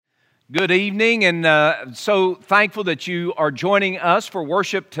Good evening, and so thankful that you are joining us for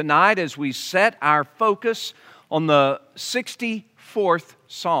worship tonight as we set our focus on the 64th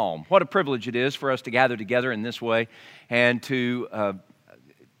Psalm. What a privilege it is for us to gather together in this way and to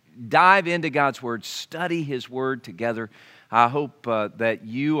dive into God's Word, study His Word together. I hope that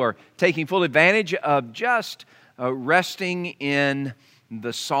you are taking full advantage of just resting in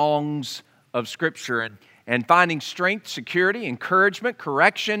the songs of Scripture and finding strength, security, encouragement,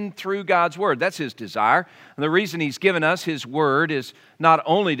 correction through God's Word. That's His desire. And the reason He's given us His Word is not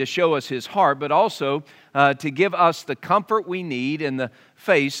only to show us His heart, but also to give us the comfort we need in the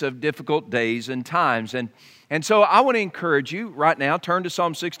face of difficult days and times. And so I want to encourage you right now, turn to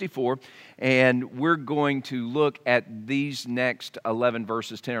Psalm 64, and we're going to look at these next 11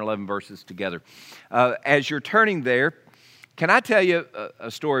 verses, 10 or 11 verses together. As you're turning there, can I tell you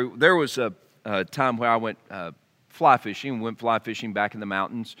a story? There was a time where I went fly fishing back in the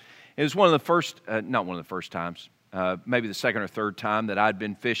mountains. It was one of the first, not one of the first times, maybe the second or third time that I'd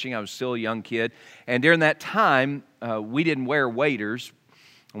been fishing. I was still a young kid. And during that time, we didn't wear waders.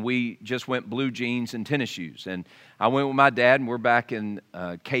 We just went blue jeans and tennis shoes. And I went with my dad, and we're back in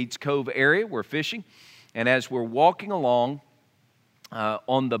Cades Cove area. We're fishing. And as we're walking along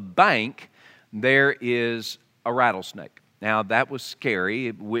on the bank, there is a rattlesnake. Now, that was scary.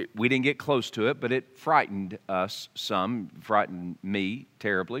 We didn't get close to it, but it frightened us some, frightened me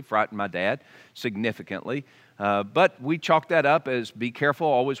terribly, frightened my dad significantly. But we chalked that up as be careful,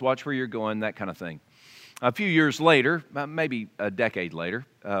 always watch where you're going, that kind of thing. A few years later, maybe a decade later,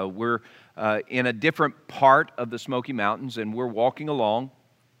 we're in a different part of the Smoky Mountains, and we're walking along,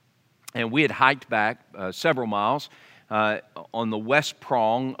 and we had hiked back several miles on the west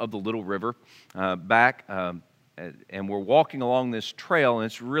prong of the Little River back. And we're walking along this trail, and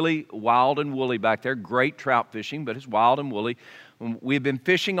it's really wild and woolly back there. Great trout fishing, but it's wild and woolly. We've been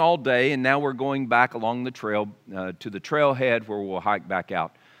fishing all day, and now we're going back along the trail to the trailhead where we'll hike back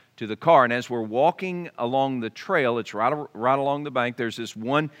out to the car. And as we're walking along the trail, it's right along the bank. There's this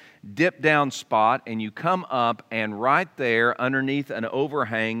one dip-down spot, and you come up, and right there underneath an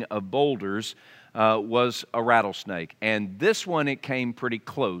overhang of boulders was a rattlesnake. And this one, it came pretty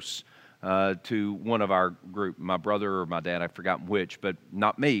close to one of our group, my brother or my dad, I've forgotten which, but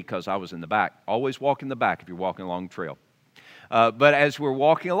not me because I was in the back. Always walk in the back if you're walking along the trail. But as we're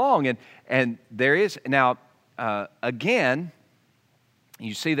walking along, and there is, now, again,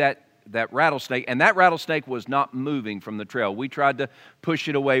 you see that rattlesnake, and that rattlesnake was not moving from the trail. We tried to push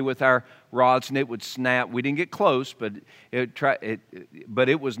it away with our rods, and it would snap. We didn't get close, but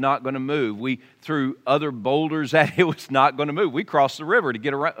it was not going to move. We threw other boulders at it. It was not going to move. We crossed the river to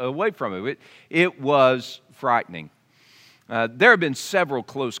get away from it. It was frightening. There have been several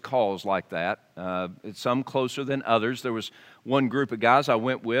close calls like that, some closer than others. There was one group of guys I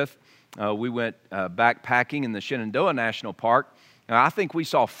went with. We went backpacking in the Shenandoah National Park. Now, I think we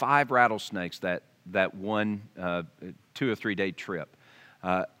saw 5 rattlesnakes that one 2 or 3 day trip.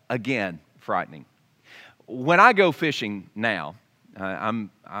 Again, frightening. When I go fishing now,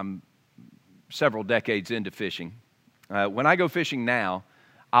 I'm several decades into fishing. When I go fishing now,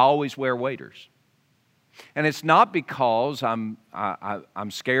 I always wear waders, and it's not because I'm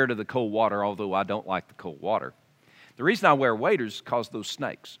scared of the cold water, although I don't like the cold water. The reason I wear waders is because those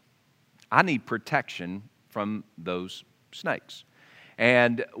snakes. I need protection from those snakes.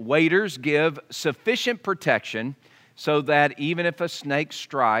 And waders give sufficient protection so that even if a snake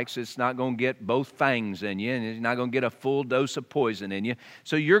strikes, it's not going to get both fangs in you, and it's not going to get a full dose of poison in you.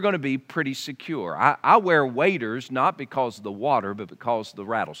 So you're going to be pretty secure. I wear waders not because of the water, but because of the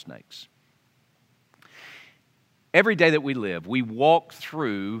rattlesnakes. Every day that we live, we walk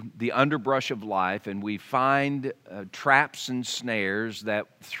through the underbrush of life, and we find traps and snares that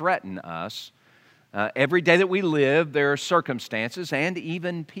threaten us. Every day that we live, there are circumstances and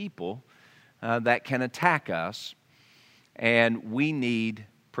even people that can attack us, and we need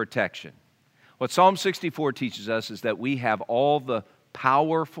protection. What Psalm 64 teaches us is that we have all the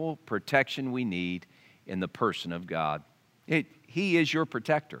powerful protection we need in the person of God. He is your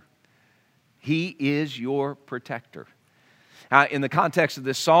protector. He is your protector. In the context of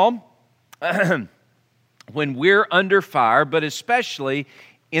this psalm, when we're under fire, but especially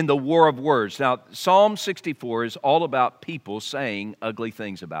in the war of words. Now, Psalm 64 is all about people saying ugly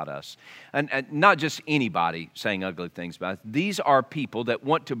things about us. And not just anybody saying ugly things about us. These are people that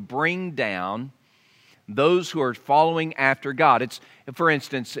want to bring down those who are following after God. It's, for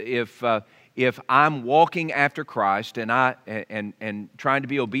instance, if I'm walking after Christ and trying to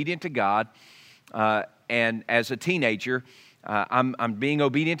be obedient to God, and as a teenager, I'm being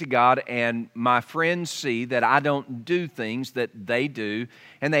obedient to God, and my friends see that I don't do things that they do,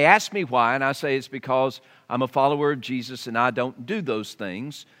 and they ask me why, and I say it's because I'm a follower of Jesus and I don't do those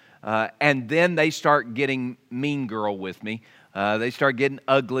things. And then they start getting mean girl with me. They start getting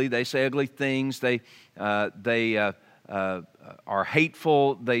ugly. They say ugly things. They are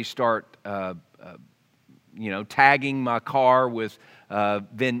hateful. They start tagging my car with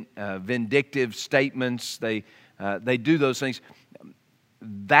vindictive statements. They do those things.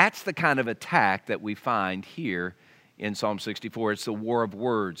 That's the kind of attack that we find here in Psalm 64. It's the war of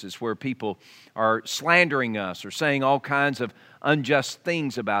words. It's where people are slandering us or saying all kinds of unjust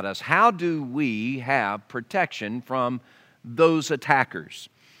things about us. How do we have protection from those attackers?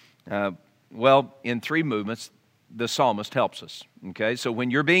 Well, in three movements, the psalmist helps us. Okay, so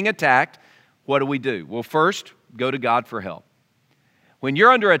when you're being attacked, what do? Well, first, go to God for help. When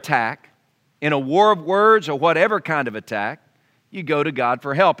you're under attack, in a war of words or whatever kind of attack, you go to God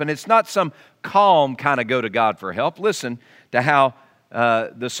for help. And it's not some calm kind of go to God for help. Listen to how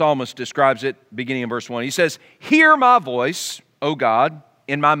the psalmist describes it beginning in verse 1. He says, "Hear my voice, O God,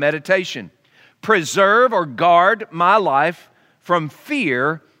 in my meditation. Preserve or guard my life from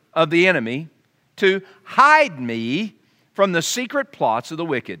fear of the enemy, to hide me from the secret plots of the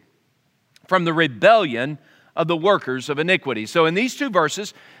wicked, from the rebellion of the workers of iniquity." So in these two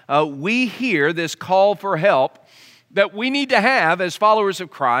verses, we hear this call for help that we need to have as followers of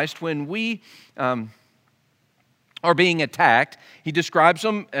Christ when we are being attacked. He describes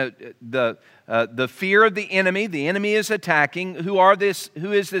them, the fear of the enemy. The enemy is attacking. Who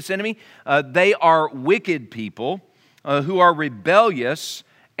is this enemy? They are wicked people who are rebellious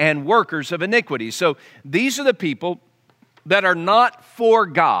and workers of iniquity. So these are the people that are not for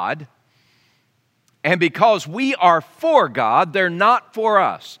God. And because we are for God, they're not for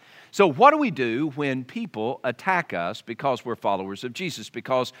us. So what do we do when people attack us because we're followers of Jesus,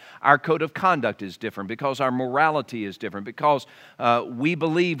 because our code of conduct is different, because our morality is different, because we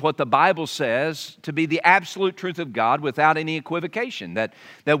believe what the Bible says to be the absolute truth of God without any equivocation, that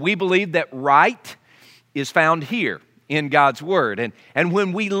we believe that right is found here in God's Word. And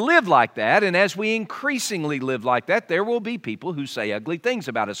when we live like that, and as we increasingly live like that, there will be people who say ugly things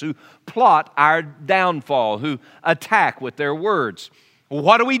about us, who plot our downfall, who attack with their words. Well,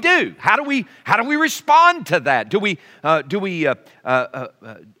 what do we do? How do we respond to that? Do we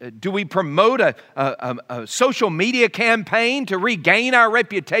promote a social media campaign to regain our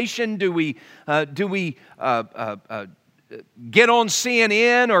reputation? Do we get on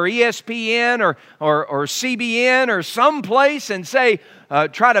CNN or ESPN or CBN or someplace and say,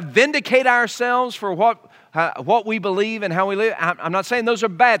 try to vindicate ourselves for what we believe and how we live? I'm not saying those are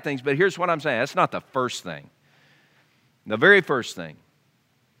bad things, but here's what I'm saying. That's not the first thing. The very first thing.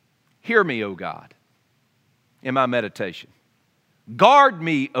 Hear me, O God, in my meditation. Guard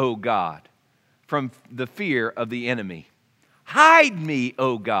me, O God, from the fear of the enemy. Hide me,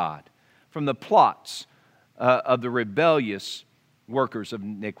 O God, from the plots of the rebellious workers of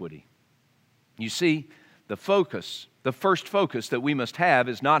iniquity. You see, the first focus that we must have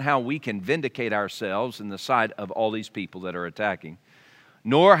is not how we can vindicate ourselves in the sight of all these people that are attacking,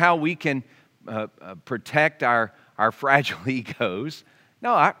 nor how we can protect our fragile egos.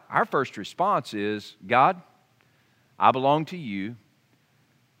 No, our first response is, God, I belong to you.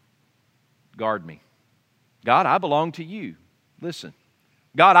 Guard me. God, I belong to you. Listen.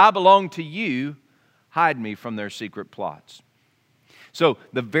 God, I belong to you. Hide me from their secret plots. So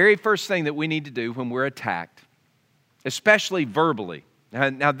the very first thing that we need to do when we're attacked, especially verbally,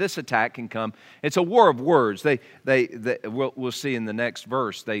 now this attack can come, it's a war of words. We'll see in the next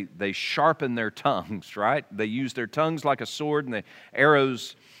verse, they sharpen their tongues, right? They use their tongues like a sword, and the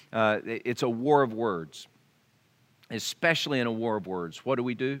arrows, it's a war of words. Especially in a war of words, what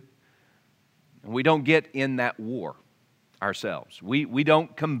do? We don't get in that war ourselves. We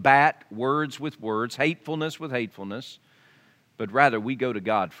don't combat words with words, hatefulness with hatefulness, but rather we go to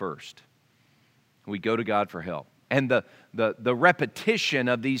God first. We go to God for help. And the repetition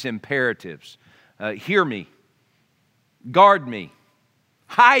of these imperatives, hear me, guard me,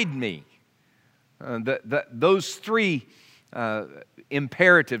 hide me, those three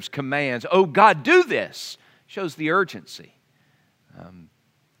imperatives, commands, oh God, do this, shows the urgency.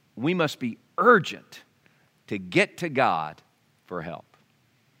 We must be urgent to get to God for help.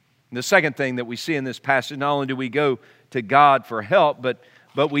 And the second thing that we see in this passage, not only do we go to God for help, but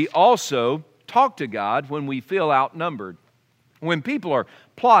we also talk to God when we feel outnumbered. When people are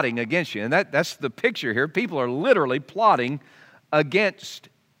plotting against you, and that's the picture here. People are literally plotting against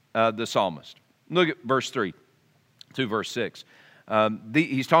the psalmist. Look at verse 3 through verse 6.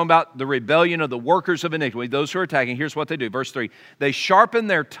 He's talking about the rebellion of the workers of iniquity, those who are attacking. Here's what they do. Verse 3, they sharpen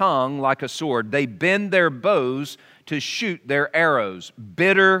their tongue like a sword. They bend their bows to shoot their arrows,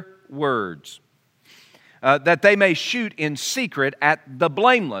 bitter words, that they may shoot in secret at the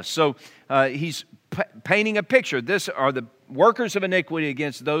blameless. So he's painting a picture. This are the workers of iniquity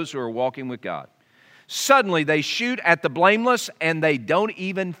against those who are walking with God. Suddenly they shoot at the blameless and they don't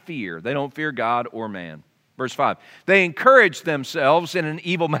even fear. They don't fear God or man. Verse 5, they encourage themselves in an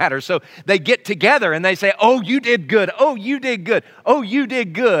evil matter. So they get together and they say, oh, you did good. Oh, you did good. Oh, you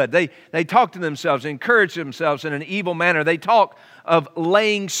did good. They talk to themselves, encourage themselves in an evil manner. They talk of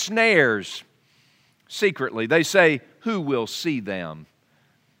laying snares secretly. They say, who will see them?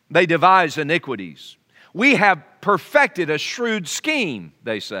 They devise iniquities. We have perfected a shrewd scheme,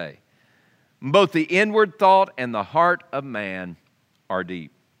 they say. Both the inward thought and the heart of man are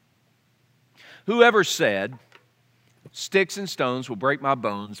deep. Whoever said, sticks and stones will break my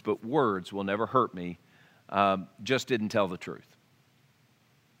bones, but words will never hurt me, just didn't tell the truth.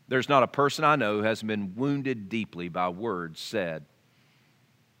 There's not a person I know who hasn't been wounded deeply by words said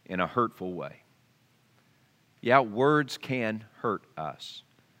in a hurtful way. Yeah, words can hurt us.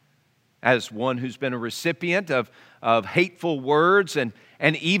 As one who's been a recipient of hateful words and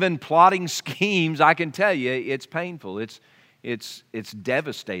even plotting schemes, I can tell you it's painful. It's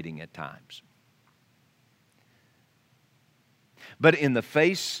devastating at times. But in the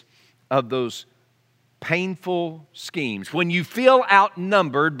face of those painful schemes, when you feel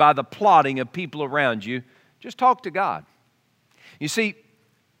outnumbered by the plotting of people around you, just talk to God. You see,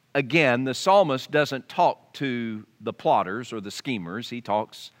 again, the psalmist doesn't talk to the plotters or the schemers. He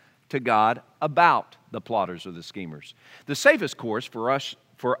talks to God about the plotters or the schemers. The safest course for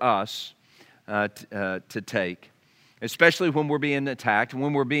us to take, especially when we're being attacked,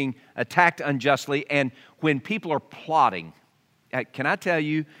 when we're being attacked unjustly, and when people are plotting. Can I tell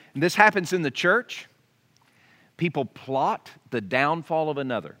you, and this happens in the church, people plot the downfall of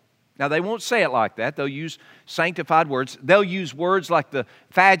another. Now, they won't say it like that. They'll use sanctified words. They'll use words like the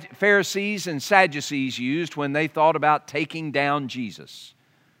Pharisees and Sadducees used when they thought about taking down Jesus.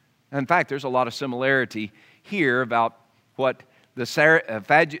 In fact, there's a lot of similarity here about what the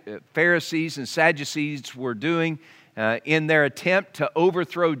Pharisees and Sadducees were doing in their attempt to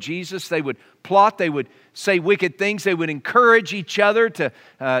overthrow Jesus. They would plot, they would say wicked things, they would encourage each other to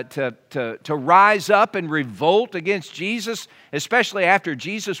rise up and revolt against Jesus, especially after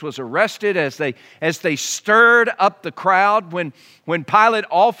Jesus was arrested, as they stirred up the crowd. When Pilate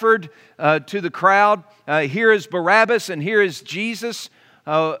offered to the crowd, here is Barabbas and here is Jesus.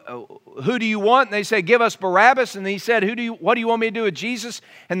 Who do you want? And they said, give us Barabbas. And he said, what do you want me to do with Jesus?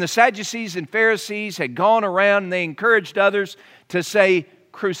 And the Sadducees and Pharisees had gone around and they encouraged others to say,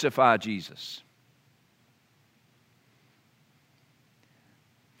 crucify Jesus.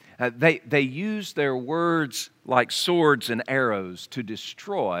 They use their words like swords and arrows to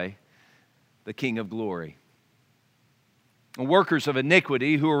destroy the King of Glory. Workers of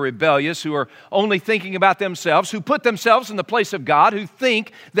iniquity who are rebellious, who are only thinking about themselves, who put themselves in the place of God, who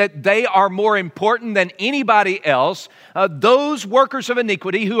think that they are more important than anybody else, those workers of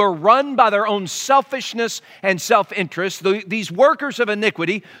iniquity who are run by their own selfishness and self-interest, these workers of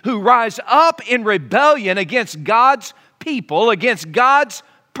iniquity who rise up in rebellion against God's people, against God's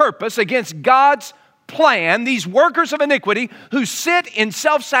purpose, against God's plan, these workers of iniquity who sit in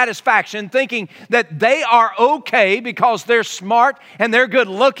self-satisfaction thinking that they are okay because they're smart and they're good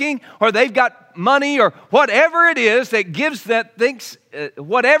looking or they've got money or whatever it is that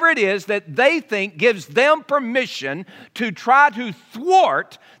they think gives them permission to try to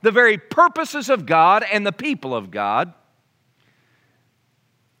thwart the very purposes of God and the people of God.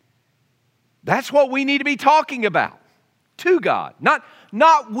 That's what we need to be talking about to God. Not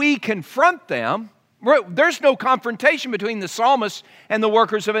we confront them. There's no confrontation between the psalmist and the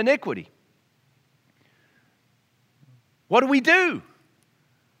workers of iniquity. What do?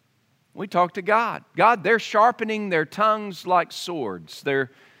 We talk to God. God, they're sharpening their tongues like swords.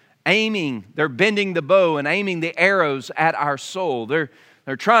 They're bending the bow and aiming the arrows at our soul. They're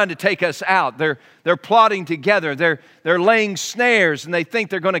trying to take us out. They're plotting together. They're laying snares and they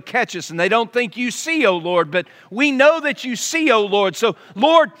think they're going to catch us and they don't think you see, O Lord, but we know that you see, O Lord. So,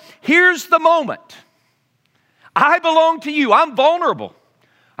 Lord, here's the moment. I belong to you. I'm vulnerable.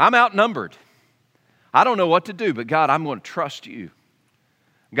 I'm outnumbered. I don't know what to do, but God, I'm going to trust you.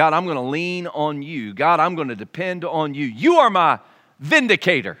 God, I'm going to lean on you. God, I'm going to depend on you. You are my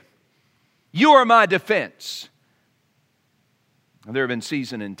vindicator. You are my defense. There have been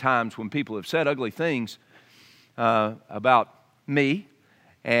seasons and times when people have said ugly things about me,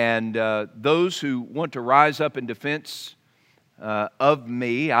 and those who want to rise up in defense of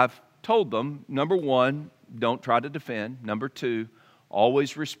me, I've told them, number one, don't try to defend. Number two,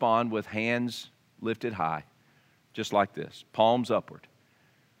 always respond with hands lifted high, just like this, palms upward.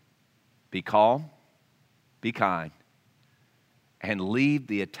 Be calm, be kind, and leave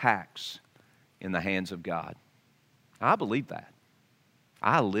the attacks in the hands of God. I believe that.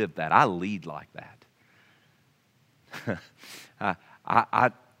 I live that. I lead like that.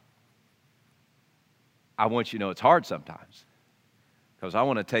 I want you to know it's hard sometimes because I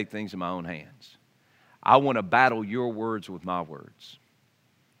want to take things in my own hands. I want to battle your words with my words.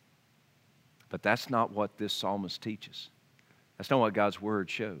 But that's not what this psalmist teaches. That's not what God's word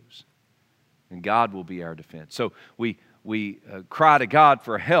shows. And God will be our defense. So we cry to God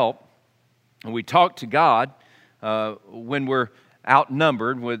for help, and we talk to God when we're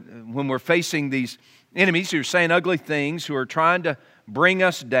outnumbered, when we're facing these enemies who are saying ugly things, who are trying to bring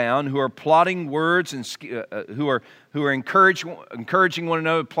us down, who are plotting words and who are encouraging one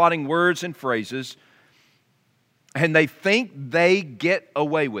another, plotting words and phrases, and they think they get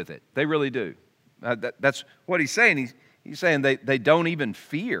away with it. They really do. That's what he's saying. He's saying they don't even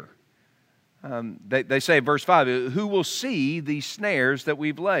fear. They say, verse 5, who will see these snares that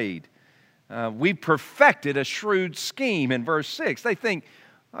we've laid? We've perfected a shrewd scheme in verse 6. They think,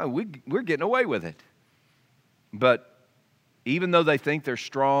 we're getting away with it. But even though they think they're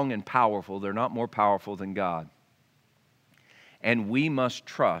strong and powerful, they're not more powerful than God. And we must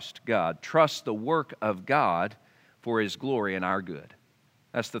trust God. Trust the work of God for His glory and our good.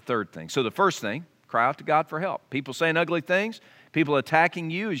 That's the third thing. So the first thing, cry out to God for help. People saying ugly things, people attacking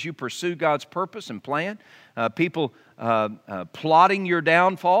you as you pursue God's purpose and plan, people plotting your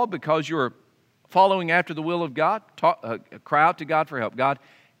downfall because you're following after the will of God. Cry out to God for help. God,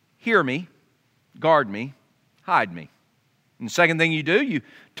 hear me, guard me, hide me. And the second thing you do, you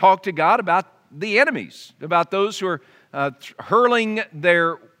talk to God about the enemies, about those who are hurling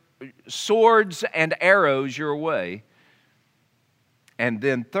their swords and arrows your way. And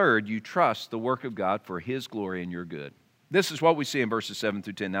then third, you trust the work of God for His glory and your good. This is what we see in verses 7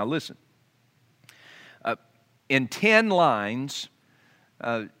 through 10. Now listen. In 10 lines,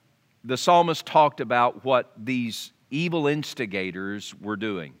 the psalmist talked about what these evil instigators were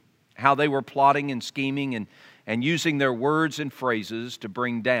doing, how they were plotting and scheming and using their words and phrases to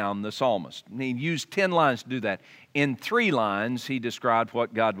bring down the psalmist. And he used 10 lines to do that. In 3 lines, he described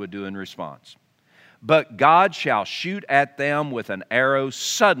what God would do in response. But God shall shoot at them with an arrow.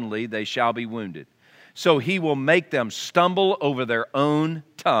 Suddenly they shall be wounded. So He will make them stumble over their own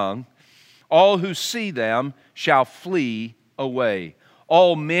tongue. All who see them shall flee away.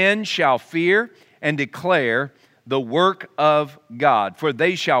 All men shall fear and declare the work of God, for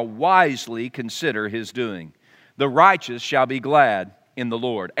they shall wisely consider His doing. The righteous shall be glad in the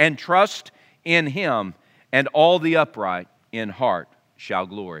Lord and trust in Him, and all the upright in heart shall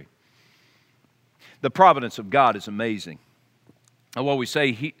glory. The providence of God is amazing. And what we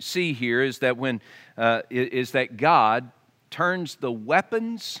see here is that that God turns the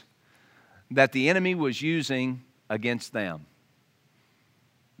weapons that the enemy was using against them.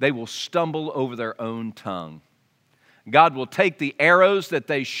 They will stumble over their own tongue. God will take the arrows that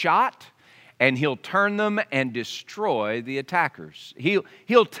they shot and He'll turn them and destroy the attackers.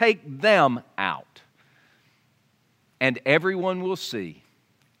 He'll take them out. And everyone will see,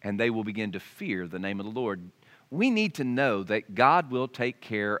 and they will begin to fear the name of the Lord. We need to know that God will take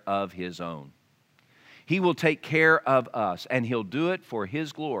care of His own. He will take care of us, and He'll do it for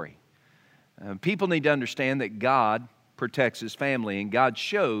His glory. People need to understand that God protects His family, and God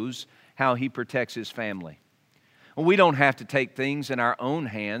shows how He protects His family. We don't have to take things in our own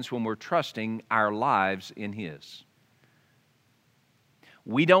hands when we're trusting our lives in His.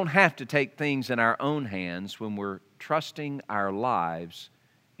 We don't have to take things in our own hands when we're trusting our lives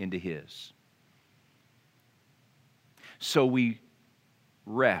into His. So we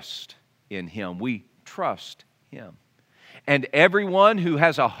rest in Him. We trust Him. And everyone who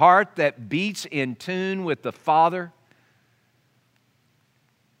has a heart that beats in tune with the Father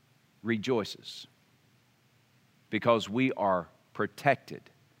rejoices, because we are protected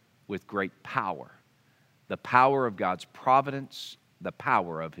with great power. The power of God's providence, the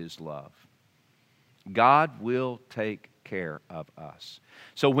power of His love. God will take care of us.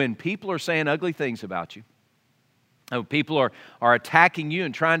 So when people are saying ugly things about you, people are attacking you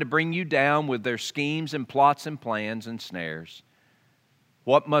and trying to bring you down with their schemes and plots and plans and snares,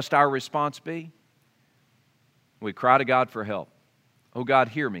 what must our response be? We cry to God for help. Oh God,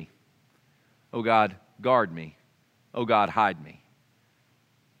 hear me. Oh God, guard me. Oh God, hide me.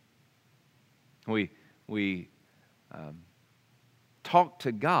 We talk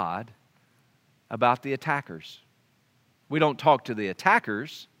to God about the attackers. We don't talk to the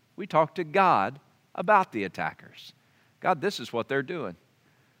attackers. We talk to God about the attackers. God, this is what they're doing.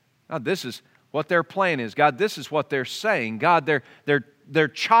 God, this is what their plan is. God, this is what they're saying. God, they're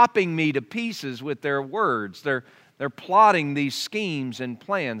chopping me to pieces with their words. They're plotting these schemes and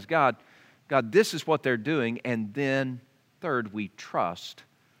plans. God, this is what they're doing. And then, third, we trust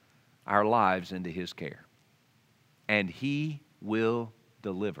our lives into His care. And He will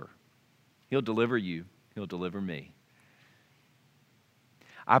deliver. He'll deliver you. He'll deliver me.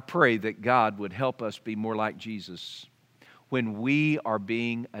 I pray that God would help us be more like Jesus when we are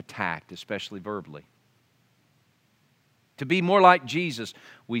being attacked, especially verbally. To be more like Jesus,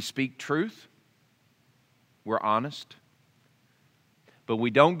 we speak truth, we're honest, but we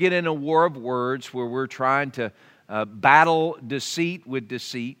don't get in a war of words where we're trying to battle deceit with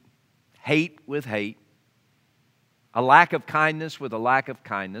deceit, hate with hate, a lack of kindness with a lack of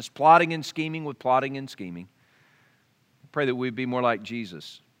kindness, plotting and scheming with plotting and scheming. I pray that we'd be more like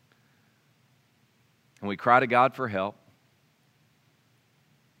Jesus. And we cry to God for help.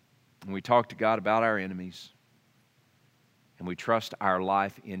 And we talk to God about our enemies. And we trust our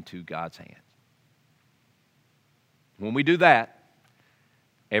life into God's hands. When we do that,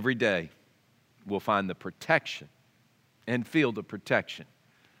 every day we'll find the protection and feel the protection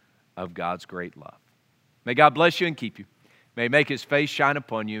of God's great love. May God bless you and keep you. May He make His face shine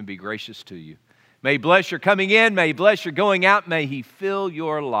upon you and be gracious to you. May He bless your coming in. May He bless your going out. May He fill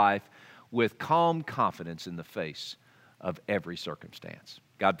your life with calm confidence in the face of every circumstance.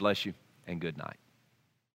 God bless you and good night.